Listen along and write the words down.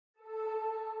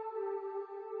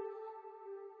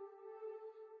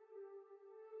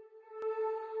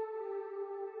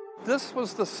This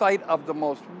was the site of the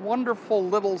most wonderful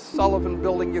little Sullivan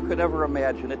building you could ever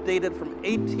imagine. It dated from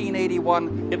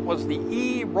 1881. It was the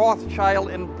E. Rothschild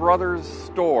Brothers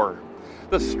store.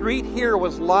 The street here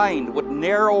was lined with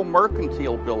narrow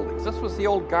mercantile buildings. This was the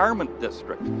old garment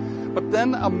district. But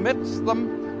then amidst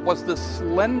them was this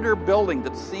slender building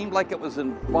that seemed like it was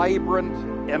in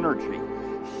vibrant energy.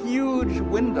 Huge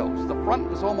windows. The front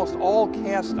was almost all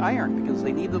cast iron because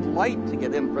they needed light to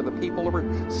get in for the people who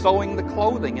were sewing the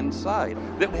clothing inside.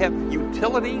 That would have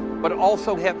utility, but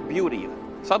also have beauty.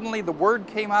 Suddenly the word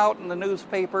came out in the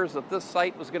newspapers that this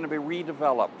site was going to be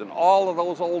redeveloped, and all of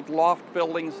those old loft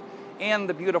buildings and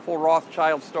the beautiful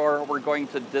Rothschild store were going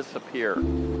to disappear.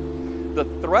 The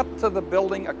threat to the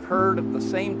building occurred at the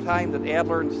same time that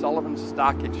Adler and Sullivan's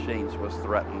stock exchange was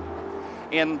threatened.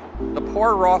 And the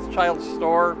poor Rothschild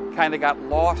store kind of got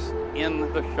lost in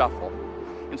the shuffle.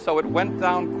 And so it went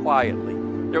down quietly.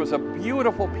 There was a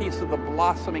beautiful piece of the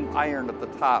blossoming iron at the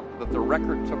top that the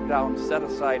record took down, set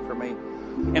aside for me.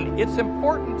 And it's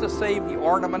important to save the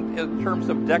ornament in terms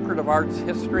of decorative arts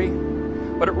history,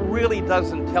 but it really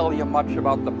doesn't tell you much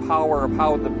about the power of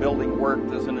how the building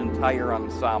worked as an entire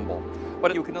ensemble.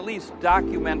 But you can at least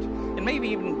document and maybe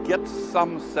even get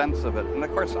some sense of it. And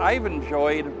of course, I've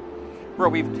enjoyed where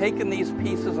we've taken these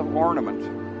pieces of ornament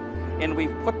and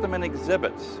we've put them in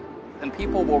exhibits, and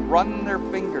people will run their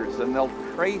fingers and they'll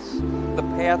trace the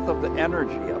path of the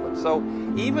energy of it. So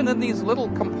even in these little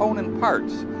component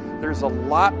parts, there's a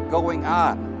lot going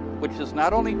on, which is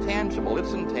not only tangible,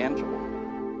 it's intangible.